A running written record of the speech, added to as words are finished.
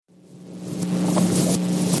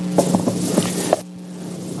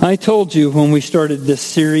I told you when we started this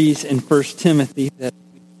series in 1 Timothy that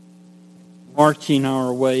we're marching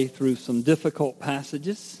our way through some difficult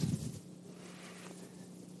passages.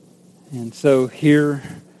 And so here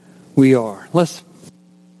we are.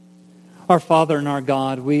 Our Father and our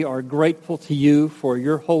God, we are grateful to you for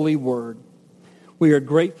your holy word. We are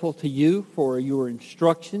grateful to you for your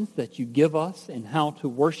instructions that you give us in how to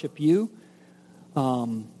worship you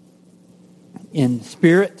in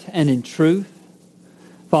spirit and in truth.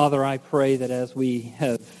 Father, I pray that as we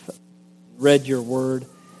have read your word,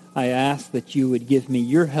 I ask that you would give me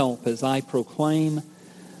your help as I proclaim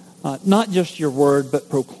not just your word, but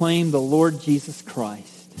proclaim the Lord Jesus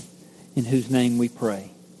Christ, in whose name we pray.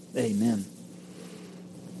 Amen.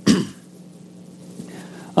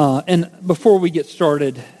 And before we get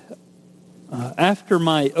started, after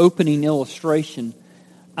my opening illustration,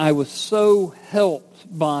 I was so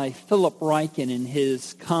helped by Philip Ryken in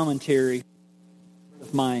his commentary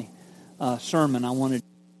of my sermon. I wanted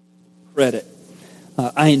credit.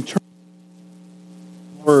 I interpreted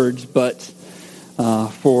words, but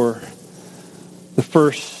for the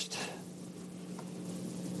first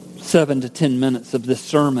 7 to 10 minutes of this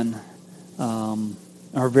sermon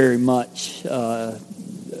are very much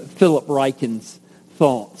Philip Ryken's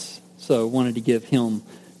thoughts. So I wanted to give him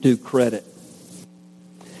due credit.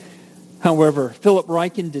 However, Philip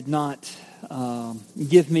Ryken did not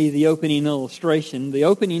give me the opening illustration. The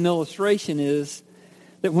opening illustration is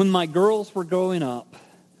that when my girls were growing up,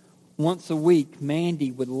 once a week,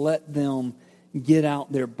 Mandy would let them get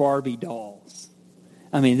out their Barbie dolls.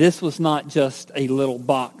 I mean, this was not just a little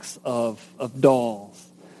box of dolls.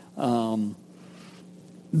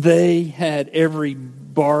 They had every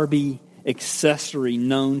Barbie accessory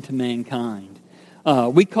known to mankind.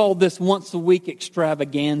 We called this once a week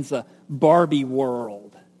extravaganza Barbie World.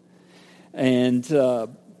 And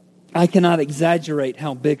I cannot exaggerate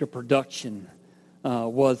how big a production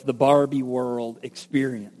was the Barbie World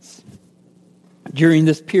experience. During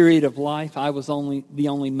this period of life, I was the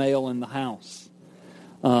only male in the house.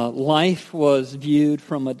 Life was viewed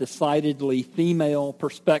from a decidedly female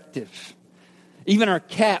perspective. Even our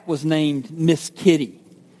cat was named Miss Kitty.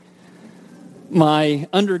 My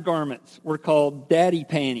undergarments were called daddy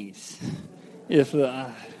panties.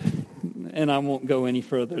 And I won't go any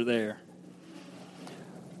further there.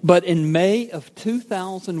 But in May of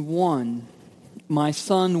 2001, my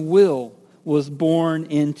son Will was born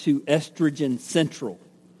into estrogen central.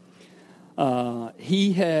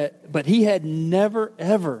 He had never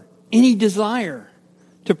ever any desire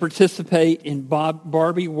to participate in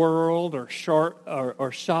Barbie World or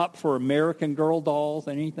shop for American Girl dolls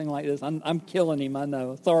and anything like this. I'm killing him, I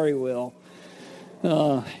know. Sorry, Will.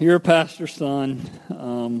 You're a pastor's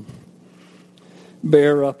son.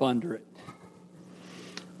 Bear up under it.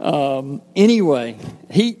 Anyway,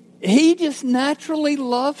 he just naturally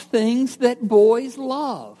loved things that boys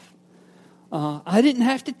love. I didn't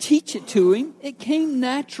have to teach it to him. It came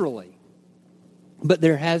naturally. But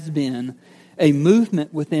there has been a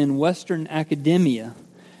movement within Western academia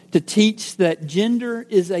to teach that gender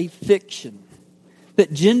is a fiction,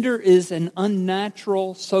 that gender is an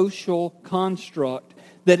unnatural social construct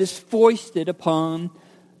that is foisted upon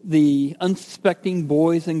the unsuspecting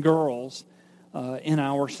boys and girls in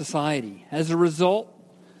our society. As a result,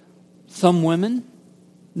 some women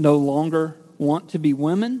no longer want to be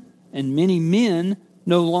women, and many men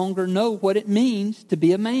no longer know what it means to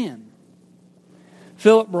be a man.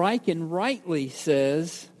 Philip Ryken rightly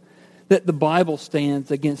says that the Bible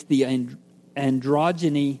stands against the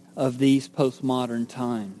androgyny of these postmodern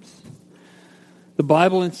times. The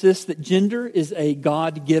Bible insists that gender is a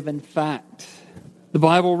God-given fact. The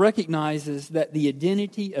Bible recognizes that the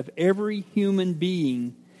identity of every human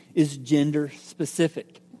being is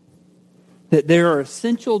gender-specific, that there are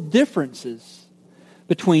essential differences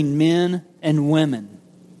between men and women.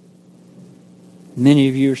 Many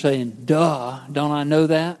of you are saying, duh, don't I know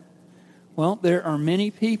that? Well, there are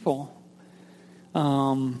many people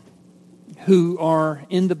who are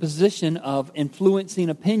in the position of influencing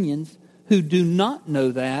opinions who do not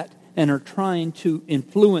know that and are trying to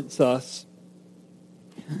influence us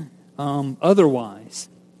otherwise.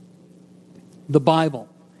 The Bible,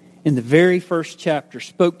 in the very first chapter,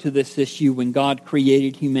 spoke to this issue when God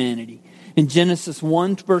created humanity. In Genesis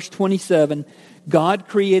 1, verse 27, God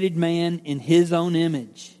created man in His own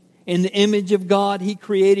image. In the image of God, He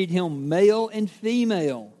created him, male and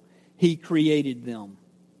female. He created them.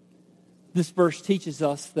 This verse teaches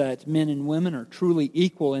us that men and women are truly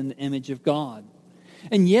equal in the image of God.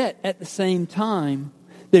 And yet, at the same time,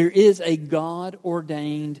 there is a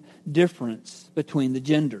God-ordained difference between the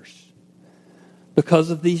genders. Because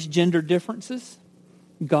of these gender differences,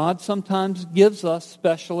 God sometimes gives us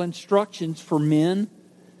special instructions for men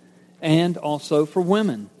and also for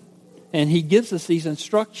women. And He gives us these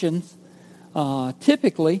instructions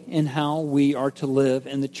typically in how we are to live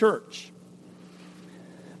in the church.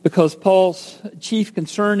 Because Paul's chief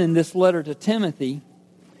concern in this letter to Timothy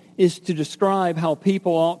is to describe how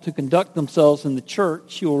people ought to conduct themselves in the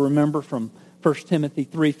church. You'll remember from 1 Timothy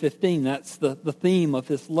 3:15, that's the theme of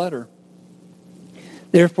this letter.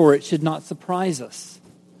 Therefore, it should not surprise us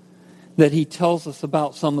that he tells us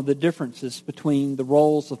about some of the differences between the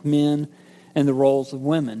roles of men and the roles of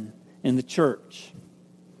women in the church.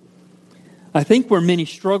 I think where many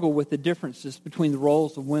struggle with the differences between the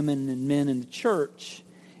roles of women and men in the church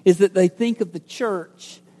is that they think of the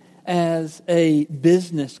church as a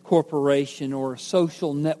business corporation or a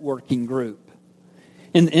social networking group.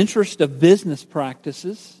 In the interest of business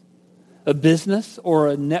practices, a business or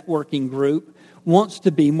a networking group wants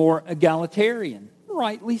to be more egalitarian,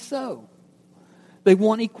 rightly so. They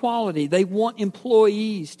want equality. They want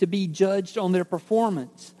employees to be judged on their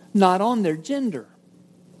performance, not on their gender.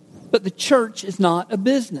 But the church is not a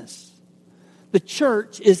business. The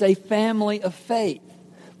church is a family of faith.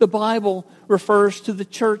 The Bible refers to the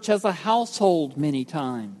church as a household many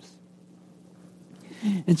times.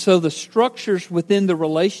 And so the structures within the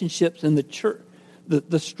relationships in the church,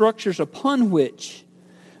 the structures upon which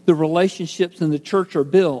the relationships in the church are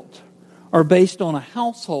built are based on a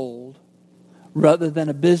household rather than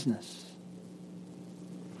a business.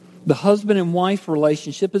 The husband and wife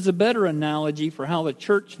relationship is a better analogy for how the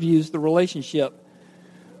church views the relationship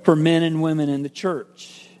for men and women in the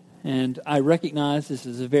church. And I recognize this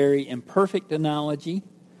is a very imperfect analogy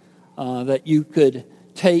that you could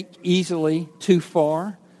take easily too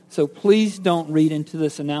far. So please don't read into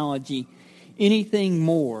this analogy anything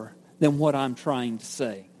more than what I'm trying to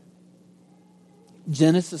say.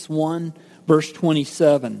 Genesis 1, verse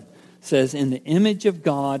 27 says, "In the image of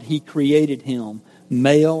God He created him,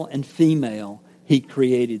 male and female He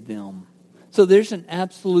created them." So there's an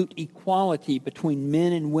absolute equality between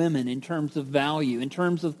men and women in terms of value, in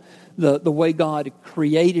terms of the way God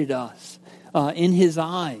created us in His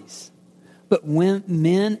eyes. But when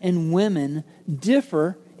men and women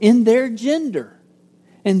differ in their gender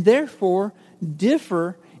and therefore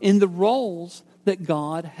differ in the roles that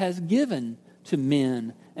God has given to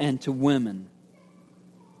men and to women.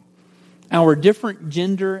 Our different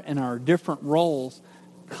gender and our different roles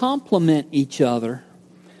complement each other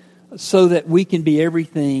so that we can be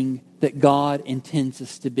everything that God intends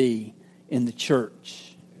us to be in the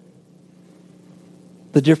church.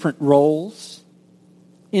 The different roles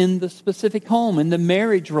in the specific home, in the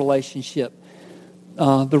marriage relationship,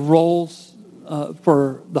 the roles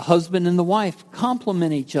for the husband and the wife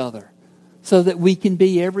complement each other so that we can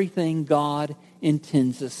be everything God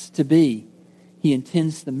intends us to be. He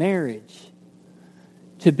intends the marriage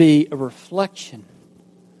to be a reflection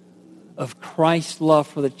of Christ's love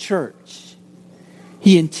for the church.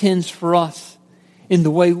 He intends for us in the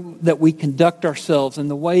way that we conduct ourselves, in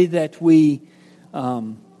the way that we,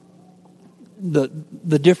 the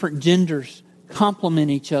different genders complement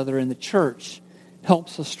each other in the church,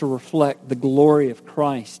 helps us to reflect the glory of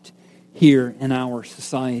Christ here in our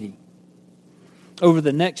society. Over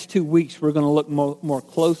the next 2 weeks, we're going to look more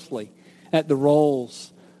closely at the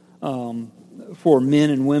roles for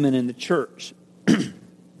men and women in the church.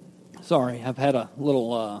 Sorry, I've had a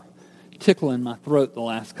little tickle in my throat the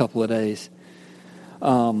last couple of days.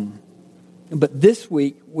 But this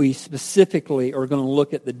week, we specifically are going to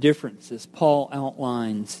look at the differences Paul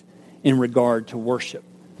outlines in regard to worship.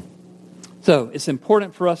 So it's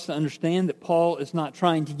important for us to understand that Paul is not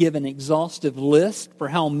trying to give an exhaustive list for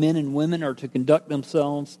how men and women are to conduct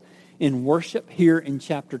themselves in worship here in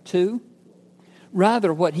chapter 2.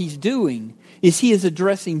 Rather, what he's doing is he is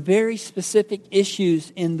addressing very specific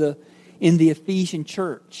issues in the Ephesian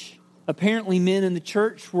church. Apparently, men in the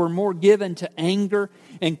church were more given to anger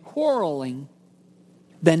and quarreling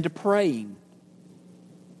than to praying.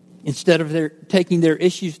 Instead of taking their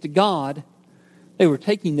issues to God, they were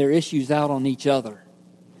taking their issues out on each other.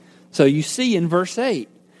 So you see in verse 8,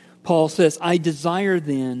 Paul says, "I desire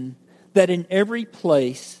then that in every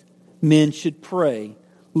place men should pray,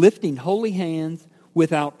 lifting holy hands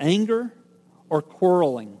without anger or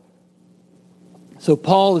quarreling." So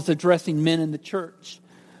Paul is addressing men in the church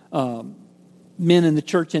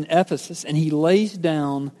in Ephesus, and he lays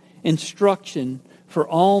down instruction for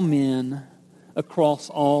all men across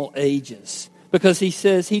all ages. Because he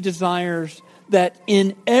says he desires that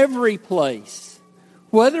in every place,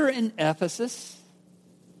 whether in Ephesus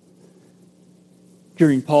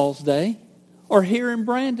during Paul's day or here in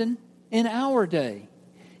Brandon in our day,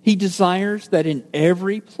 He desires that in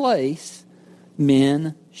every place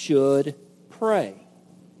men should pray.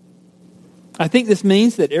 I think this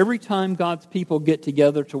means that every time God's people get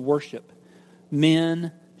together to worship,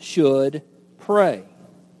 men should pray.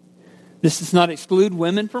 This does not exclude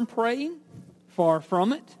women from praying, far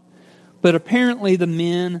from it. But apparently the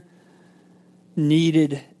men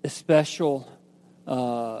needed a special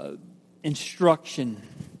instruction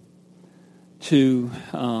to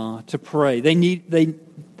pray. They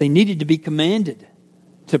needed to be commanded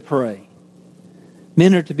to pray.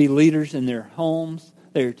 Men are to be leaders in their homes.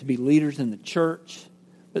 They are to be leaders in the church.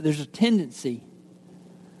 But there's a tendency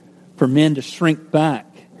for men to shrink back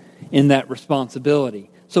in that responsibility.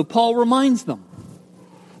 So Paul reminds them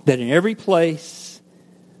that in every place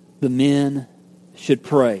the men should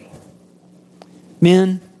pray.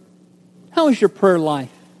 Men, how is your prayer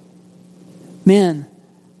life? Men,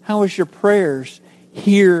 how is your prayers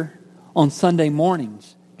here on Sunday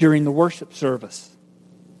mornings during the worship service?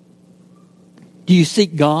 Do you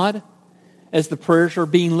seek God as the prayers are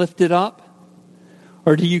being lifted up?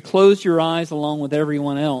 Or do you close your eyes along with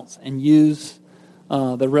everyone else and use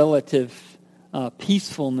the relative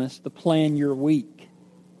peacefulness to plan your week?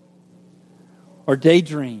 Or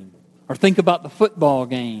daydream? Or think about the football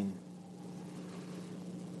game?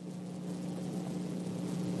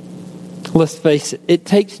 Let's face it, it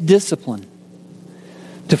takes discipline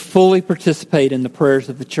to fully participate in the prayers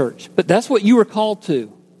of the church. But that's what you are called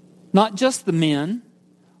to. Not just the men,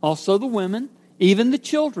 also the women, even the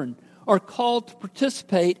children are called to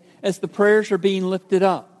participate as the prayers are being lifted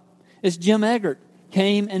up. As Jim Eggert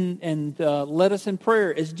came and led us in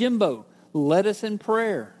prayer, as Jimbo led us in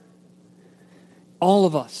prayer, all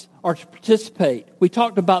of us are to participate. We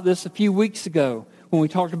talked about this a few weeks ago when we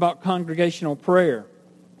talked about congregational prayer.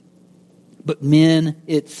 But men,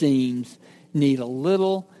 it seems, need a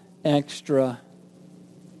little extra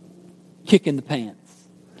kick in the pants,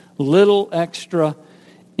 a little extra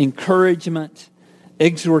encouragement,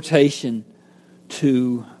 exhortation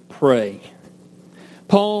to pray.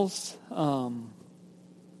 Paul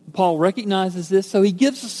recognizes this, so he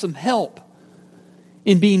gives us some help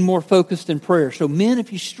in being more focused in prayer. So men,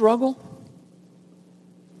 if you struggle,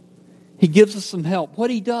 he gives us some help.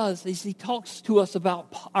 What he does is he talks to us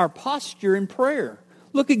about our posture in prayer.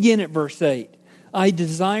 Look again at verse 8. I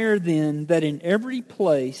desire then that in every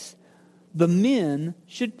place the men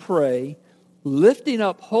should pray, lifting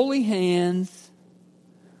up holy hands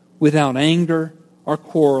without anger or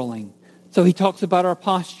quarreling. So he talks about our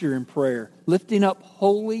posture in prayer, lifting up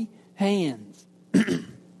holy hands.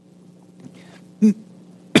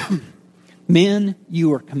 Men,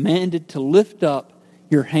 you are commanded to lift up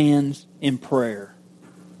your hands in prayer.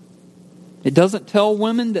 It doesn't tell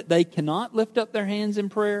women that they cannot lift up their hands in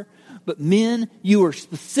prayer, but men, you are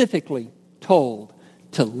specifically told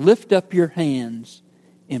to lift up your hands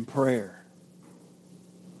in prayer.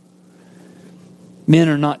 Men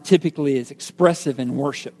are not typically as expressive in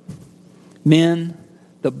worship. Men,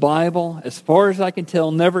 the Bible, as far as I can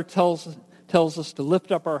tell, never tells us to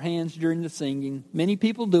lift up our hands during the singing. Many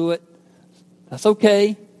people do it. That's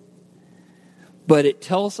okay. But it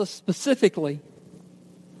tells us specifically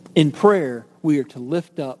in prayer we are to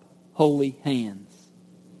lift up holy hands.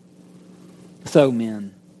 So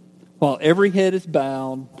men, while every head is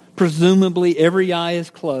bowed, presumably every eye is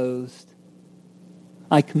closed,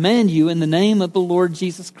 I command you in the name of the Lord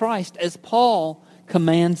Jesus Christ, as Paul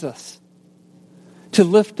commands us, to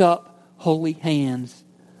lift up holy hands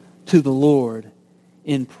to the Lord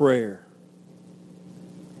in prayer.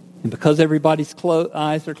 And because everybody's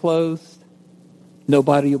eyes are closed,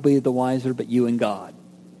 nobody will be the wiser but you and God.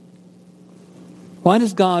 Why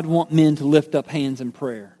does God want men to lift up hands in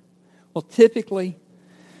prayer? Well, typically,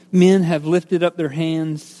 men have lifted up their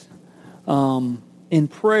hands in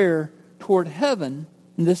prayer toward heaven.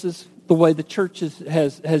 And this is the way the church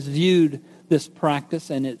has viewed this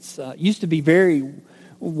practice. And it's used to be very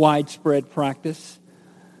widespread practice.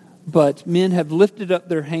 But men have lifted up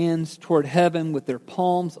their hands toward heaven with their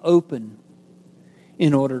palms open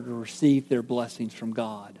in order to receive their blessings from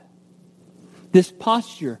God. This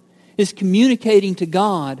posture is communicating to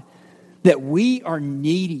God that we are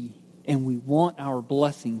needy and we want our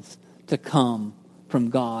blessings to come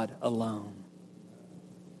from God alone.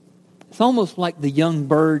 It's almost like the young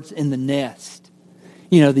birds in the nest.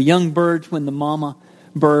 You know, the young birds, when the mama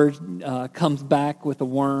bird comes back with a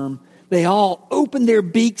worm, they all open their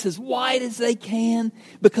beaks as wide as they can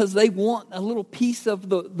because they want a little piece of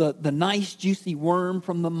the nice juicy worm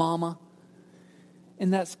from the mama.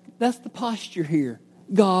 And that's the posture here.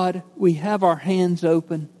 God, we have our hands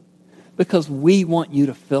open because we want you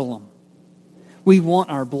to fill them. We want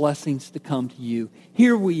our blessings to come to you.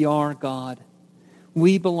 Here we are, God.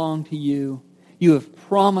 We belong to you. You have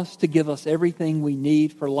promised to give us everything we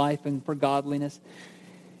need for life and for godliness.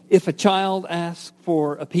 If a child asks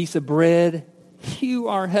for a piece of bread, you,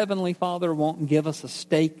 our Heavenly Father, won't give us a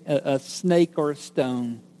snake or a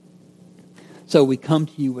stone. So we come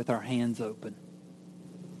to you with our hands open.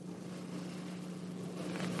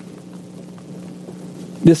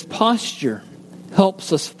 This posture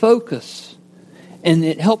helps us focus, and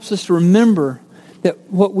it helps us remember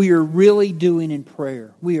that what we are really doing in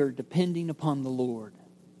prayer, we are depending upon the Lord.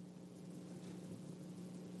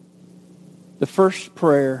 The first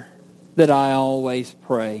prayer that I always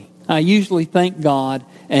pray, I usually thank God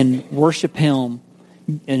and worship Him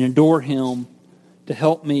and adore Him to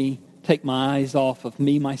help me take my eyes off of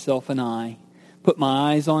me, myself, and I. Put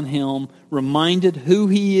my eyes on Him, reminded who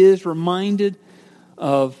He is, reminded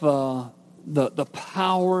of the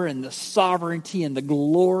power and the sovereignty and the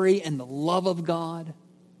glory and the love of God.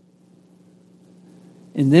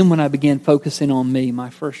 And then when I begin focusing on me, my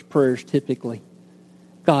first prayer is typically,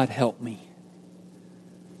 God, help me.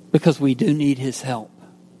 Because we do need His help.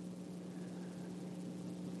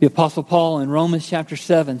 The Apostle Paul in Romans chapter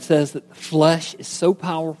 7 says that the flesh is so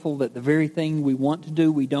powerful that the very thing we want to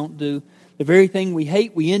do, we don't do. The very thing we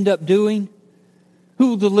hate, we end up doing. Who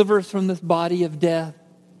will deliver us from this body of death?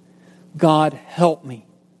 God, help me.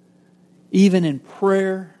 Even in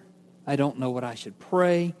prayer, I don't know what I should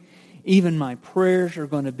pray. Even my prayers are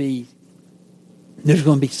going to be, there's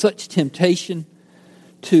going to be such temptation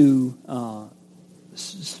to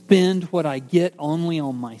spend what I get only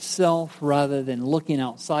on myself rather than looking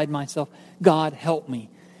outside myself. God, help me.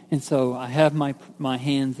 And so I have my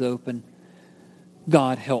hands open.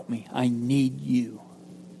 God, help me. I need you.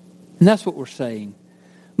 And that's what we're saying.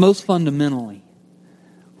 Most fundamentally,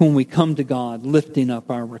 when we come to God, lifting up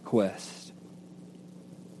our requests.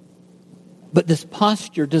 But this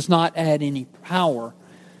posture does not add any power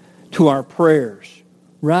to our prayers.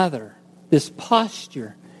 Rather, this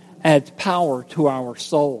posture adds power to our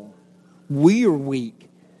soul. We are weak.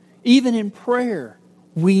 Even in prayer,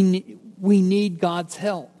 we need God's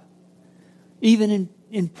help. Even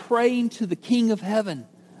in praying to the King of Heaven,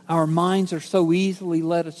 our minds are so easily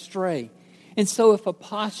led astray. And so if a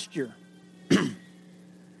posture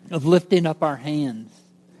of lifting up our hands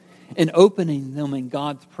and opening them in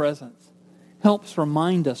God's presence helps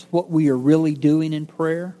remind us what we are really doing in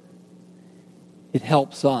prayer, it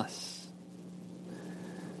helps us.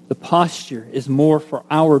 The posture is more for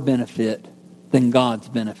our benefit than God's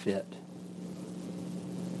benefit.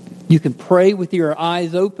 You can pray with your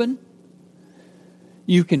eyes open.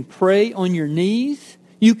 You can pray on your knees.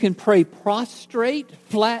 You can pray prostrate,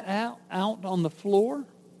 flat out on the floor.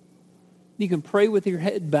 You can pray with your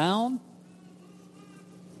head bowed.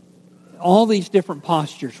 All these different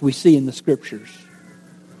postures we see in the Scriptures.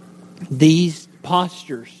 These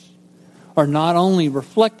postures are not only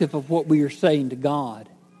reflective of what we are saying to God,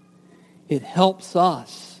 it helps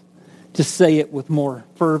us to say it with more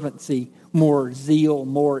fervency, more zeal,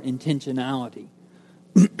 more intentionality.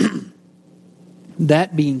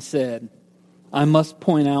 That being said, I must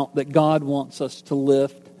point out that God wants us to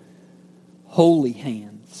lift holy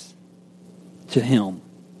hands to Him.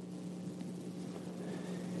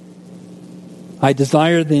 I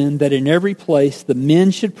desire then that in every place the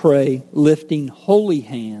men should pray, lifting holy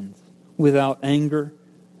hands without anger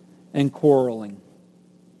and quarreling.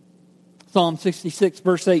 Psalm 66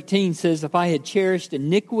 verse 18 says, if I had cherished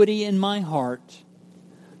iniquity in my heart,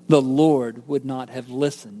 the Lord would not have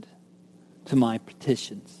listened to my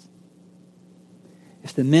petitions.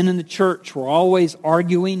 If the men in the church were always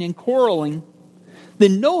arguing and quarreling,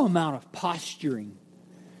 then no amount of posturing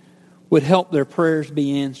would help their prayers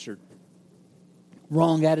be answered.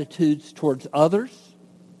 Wrong attitudes towards others,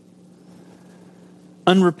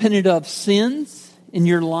 unrepented of sins in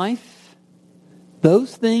your life,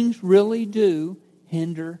 those things really do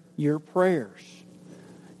hinder your prayers.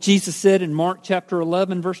 Jesus said in Mark chapter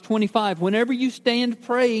 11, verse 25, whenever you stand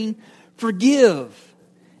praying, forgive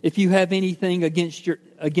if you have anything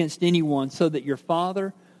against anyone, so that your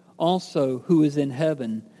Father also who is in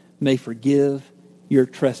heaven may forgive your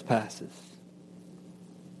trespasses.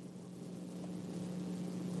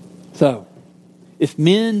 So, if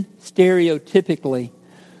men stereotypically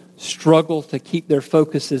struggle to keep their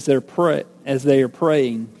focus as they are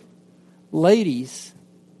praying, ladies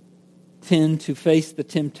tend to face the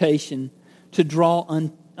temptation to draw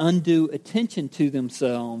undue attention to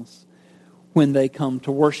themselves when they come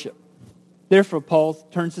to worship. Therefore, Paul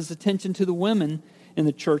turns his attention to the women in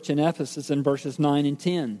the church in Ephesus in verses 9 and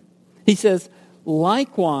 10. He says,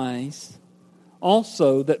 likewise,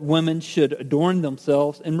 also that women should adorn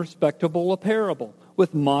themselves in respectable apparel,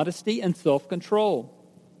 with modesty and self-control,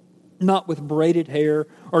 not with braided hair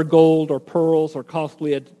or gold or pearls or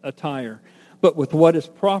costly attire, but with what is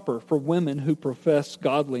proper for women who profess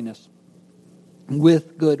godliness,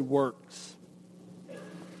 with good works.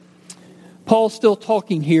 Paul's still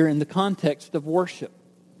talking here in the context of worship.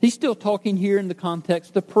 He's still talking here in the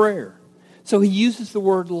context of prayer. So he uses the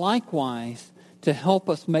word likewise to help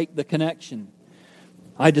us make the connection.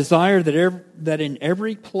 I desire that in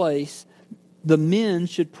every place the men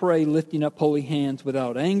should pray lifting up holy hands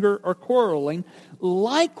without anger or quarreling.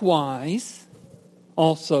 Likewise,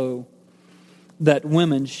 also that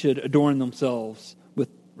women should adorn themselves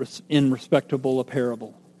in respectable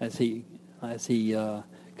apparel, as he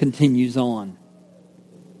continues on.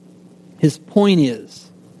 His point is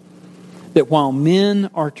that while men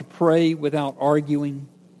are to pray without arguing,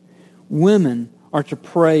 women are to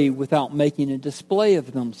pray without making a display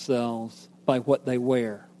of themselves by what they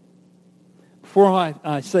wear. Before I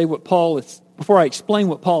explain what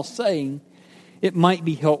Paul's saying, it might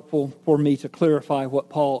be helpful for me to clarify what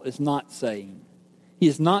Paul is not saying. He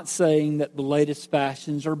is not saying that the latest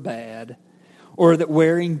fashions are bad or that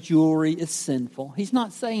wearing jewelry is sinful. He's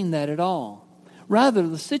not saying that at all. Rather,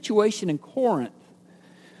 the situation in Corinth,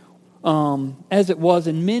 as it was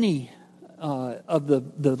in many of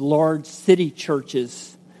the large city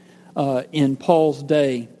churches in Paul's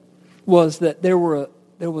day, was that there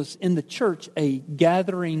was in the church a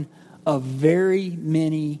gathering of very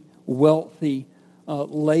many wealthy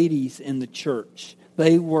ladies in the church.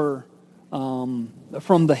 They were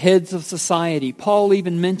from the heads of society. Paul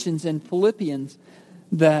even mentions in Philippians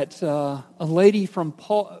that a lady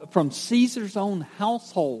from Caesar's own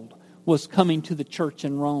household was coming to the church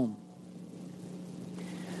in Rome.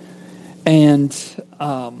 And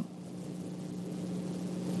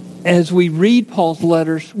as we read Paul's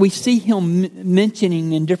letters, we see him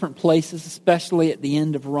mentioning in different places, especially at the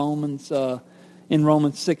end of Romans, in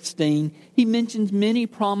Romans 16, he mentions many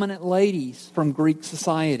prominent ladies from Greek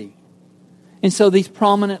society. And so these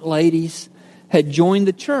prominent ladies had joined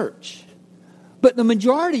the church. But the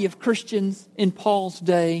majority of Christians in Paul's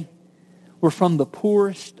day were from the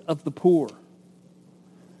poorest of the poor.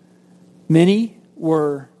 Many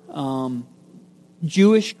were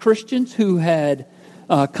Jewish Christians who had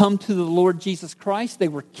come to the Lord Jesus Christ. They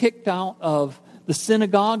were kicked out of the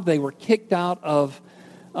synagogue. They were kicked out of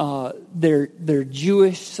their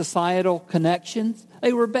Jewish societal connections.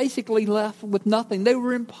 They were basically left with nothing. They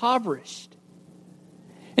were impoverished.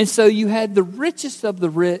 And so you had the richest of the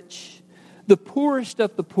rich, the poorest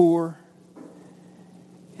of the poor,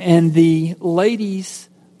 and the ladies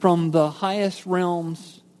from the highest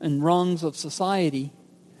realms and rungs of society.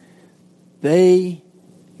 They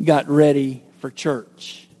got ready for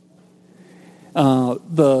church.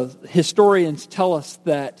 The historians tell us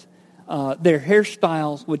that their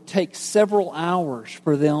hairstyles would take several hours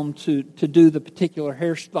for them to do the particular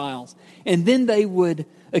hairstyles. And then they would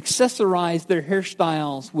accessorize their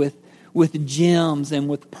hairstyles with gems and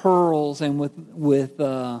with pearls and with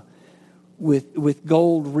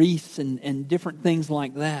gold wreaths and different things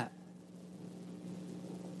like that.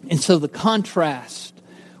 And so the contrast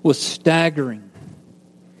was staggering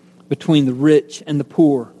between the rich and the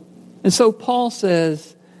poor. And so Paul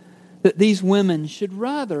says that these women should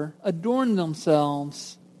rather adorn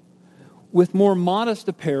themselves with more modest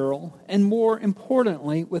apparel and, more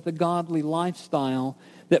importantly, with a godly lifestyle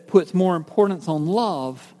that puts more importance on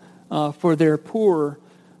love for their poor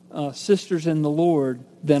sisters in the Lord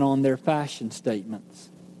than on their fashion statements.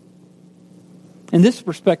 And this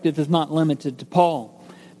perspective is not limited to Paul.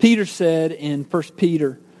 Peter said in 1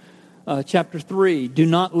 Peter chapter 3, "Do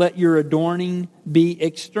not let your adorning be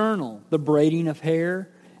external, the braiding of hair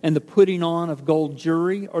and the putting on of gold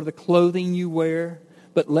jewelry or the clothing you wear,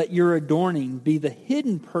 but let your adorning be the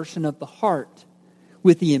hidden person of the heart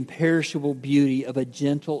with the imperishable beauty of a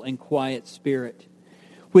gentle and quiet spirit,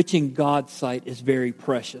 which in God's sight is very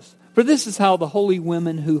precious. For this is how the holy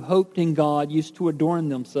women who hoped in God used to adorn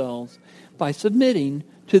themselves, by submitting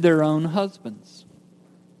to their own husbands."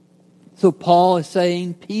 So Paul is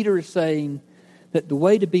saying, Peter is saying, that the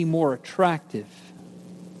way to be more attractive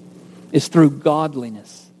is through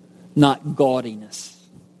godliness, not gaudiness.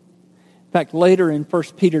 In fact, later in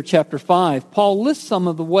 1 Peter chapter 5, Paul lists some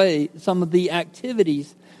of the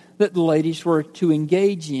activities that the ladies were to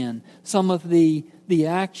engage in, some of the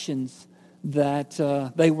actions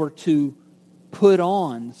that they were to put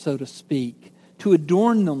on, so to speak, to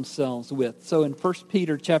adorn themselves with. So in 1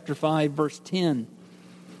 Peter chapter 5, verse 10,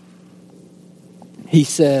 he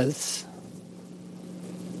says,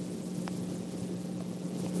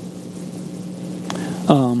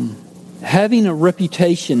 Having a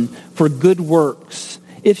reputation for good works,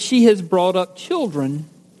 if she has brought up children,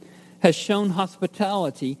 has shown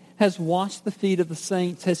hospitality, has washed the feet of the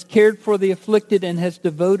saints, has cared for the afflicted, and has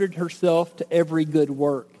devoted herself to every good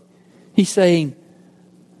work. He's saying,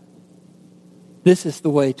 this is the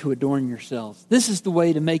way to adorn yourselves. This is the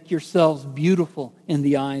way to make yourselves beautiful in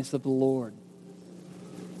the eyes of the Lord.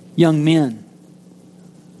 Young men,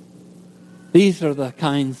 these are the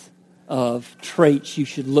kinds of traits you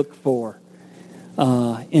should look for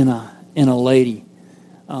in a lady.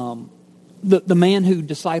 The man who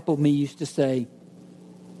discipled me used to say,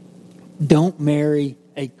 don't marry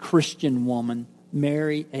a Christian woman,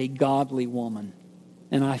 marry a godly woman.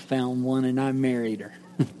 And I found one and I married her.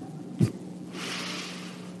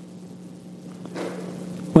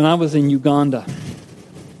 When I was in Uganda,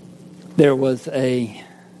 there was I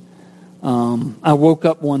woke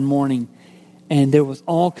up one morning and there was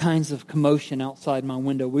all kinds of commotion outside my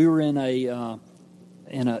window. We were in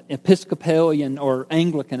an Episcopalian or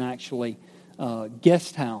Anglican actually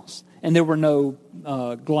guest house, and there were no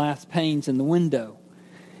glass panes in the window.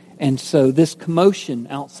 And so this commotion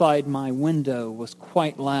outside my window was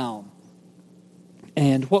quite loud.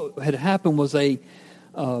 And what had happened was a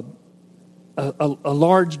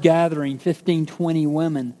large gathering, 15, 20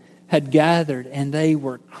 women had gathered, and they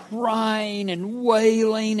were crying and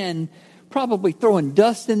wailing and probably throwing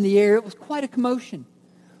dust in the air. It was quite a commotion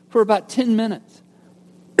for about 10 minutes.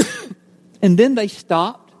 And then they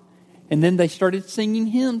stopped, and then they started singing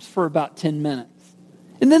hymns for about 10 minutes.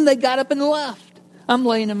 And then they got up and left. I'm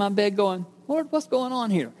laying in my bed going, Lord, what's going on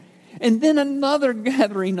here? And then another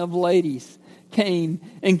gathering of ladies came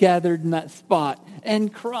and gathered in that spot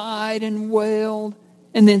and cried and wailed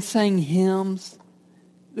and then sang hymns.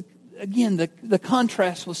 The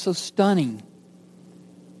contrast was so stunning.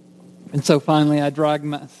 And so finally I dragged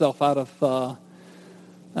myself out of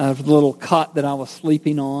the little cot that I was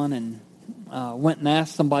sleeping on and went and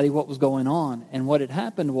asked somebody what was going on. And what had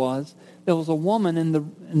happened was there was a woman in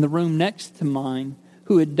the room next to mine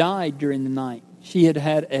who had died during the night. She had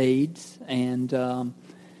had AIDS, and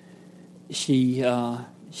she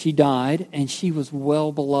died, and she was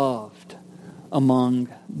well beloved among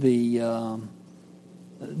the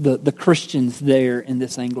Christians there in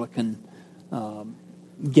this Anglican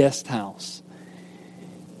guest house.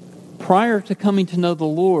 Prior to coming to know the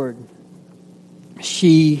Lord,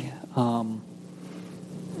 she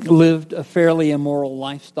lived a fairly immoral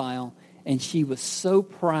lifestyle, and she was so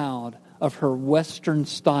proud of her Western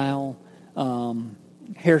style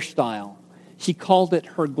hairstyle. She called it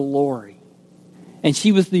her glory. And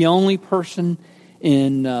she was the only person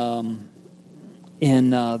in the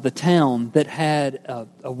town that had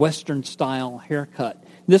a Western style haircut.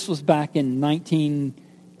 This was back in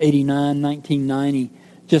 1989, 1990,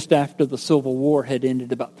 just after the Civil War had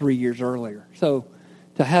ended about 3 years earlier. So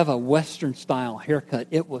to have a Western style haircut,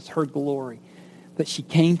 it was her glory. But she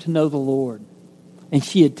came to know the Lord. And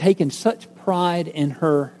she had taken such pride in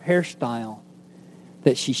her hairstyle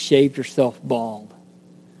that she shaved herself bald.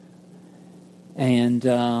 And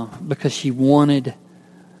because she wanted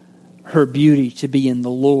her beauty to be in the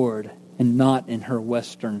Lord and not in her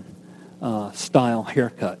Western style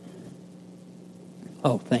haircut.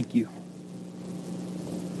 Oh, thank you.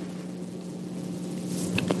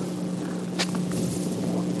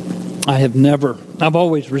 I've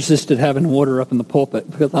always resisted having water up in the pulpit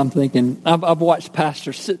because I'm thinking, I've watched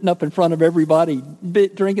pastors sitting up in front of everybody,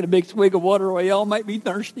 drinking a big swig of water, or y'all might be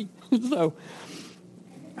thirsty. So,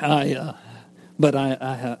 I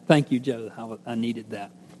thank you, Joe. I needed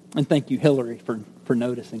that. And thank you, Hillary, for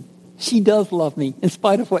noticing. She does love me in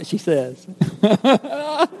spite of what she says.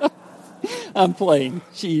 I'm playing.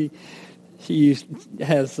 She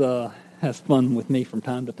has fun with me from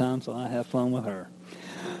time to time, so I have fun with her.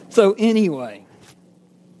 So anyway,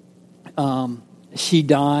 she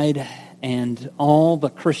died, and all the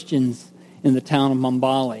Christians in the town of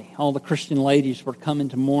Mambali, all the Christian ladies were coming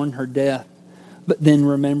to mourn her death, but then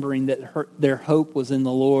remembering that their hope was in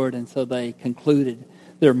the Lord, and so they concluded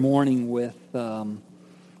their mourning with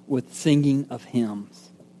singing of hymns.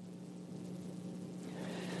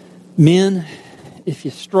 Men, if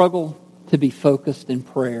you struggle to be focused in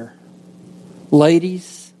prayer,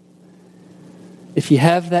 ladies, if you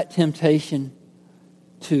have that temptation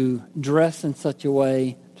to dress in such a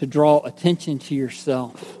way to draw attention to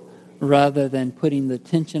yourself rather than putting the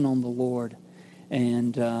attention on the Lord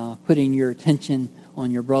and putting your attention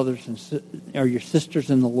on your brothers or your sisters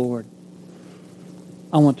in the Lord,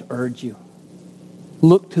 I want to urge you,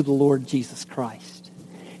 look to the Lord Jesus Christ.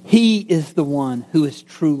 He is the one who is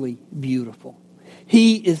truly beautiful.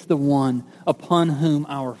 He is the one upon whom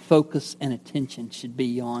our focus and attention should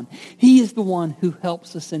be on. He is the one who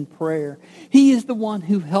helps us in prayer. He is the one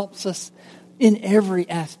who helps us in every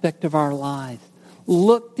aspect of our lives.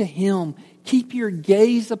 Look to Him. Keep your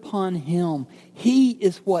gaze upon Him. He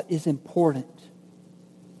is what is important.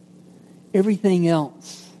 Everything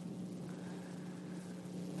else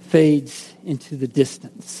fades into the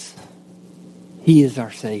distance. He is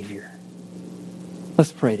our Savior.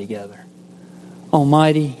 Let's pray together.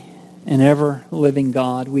 Almighty and ever-living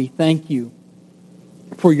God, we thank You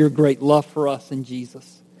for Your great love for us in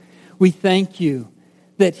Jesus. We thank You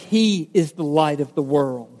that He is the light of the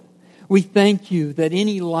world. We thank You that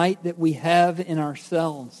any light that we have in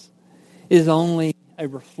ourselves is only a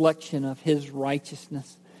reflection of His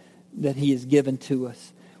righteousness that He has given to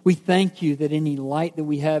us. We thank You that any light that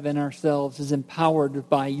we have in ourselves is empowered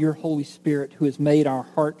by Your Holy Spirit who has made our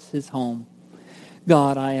hearts His home.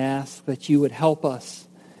 God, I ask that You would help us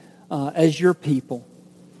as Your people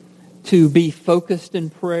to be focused in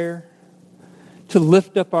prayer, to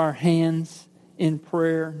lift up our hands in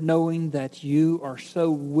prayer, knowing that You are so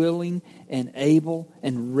willing and able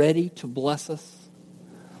and ready to bless us.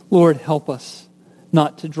 Lord, help us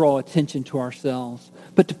not to draw attention to ourselves,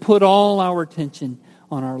 but to put all our attention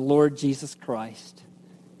on our Lord Jesus Christ.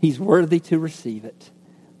 He's worthy to receive it.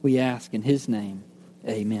 We ask in His name,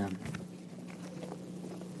 amen.